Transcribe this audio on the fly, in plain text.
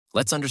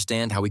Let's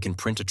understand how we can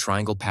print a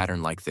triangle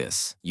pattern like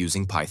this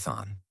using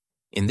Python.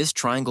 In this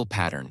triangle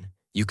pattern,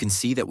 you can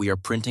see that we are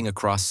printing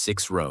across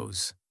 6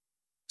 rows.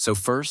 So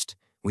first,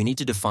 we need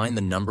to define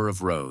the number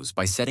of rows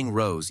by setting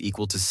rows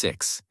equal to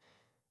 6.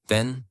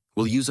 Then,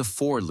 we'll use a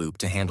for loop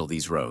to handle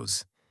these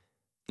rows.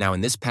 Now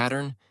in this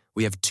pattern,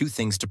 we have 2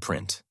 things to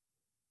print: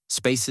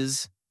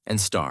 spaces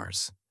and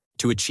stars.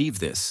 To achieve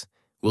this,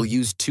 we'll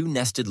use 2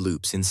 nested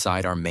loops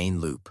inside our main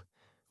loop,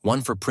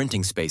 one for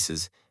printing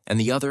spaces and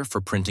the other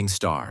for printing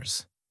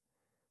stars.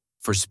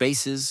 For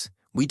spaces,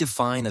 we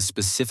define a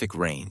specific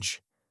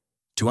range.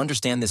 To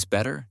understand this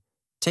better,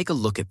 take a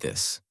look at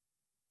this.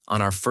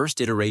 On our first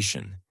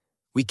iteration,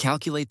 we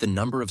calculate the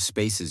number of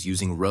spaces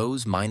using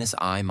rows minus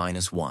I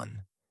minus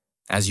 1.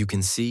 As you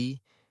can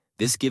see,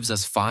 this gives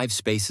us 5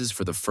 spaces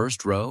for the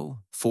first row,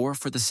 4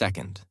 for the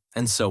second,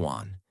 and so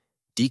on,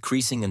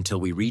 decreasing until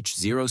we reach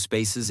 0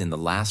 spaces in the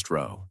last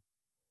row.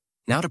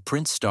 Now to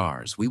print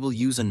stars, we will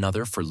use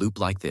another for loop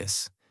like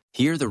this.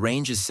 Here the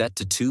range is set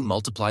to 2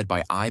 multiplied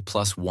by I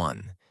plus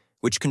 1,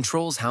 which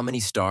controls how many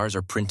stars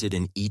are printed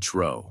in each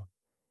row.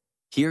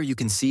 Here you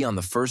can see on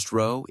the first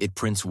row it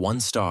prints 1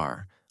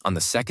 star, on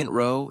the second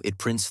row it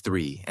prints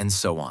 3, and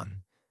so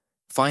on.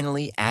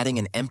 Finally, adding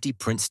an empty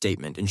print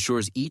statement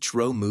ensures each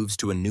row moves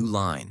to a new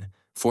line,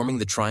 forming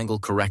the triangle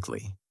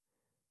correctly.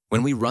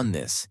 When we run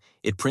this,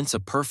 it prints a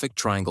perfect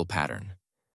triangle pattern.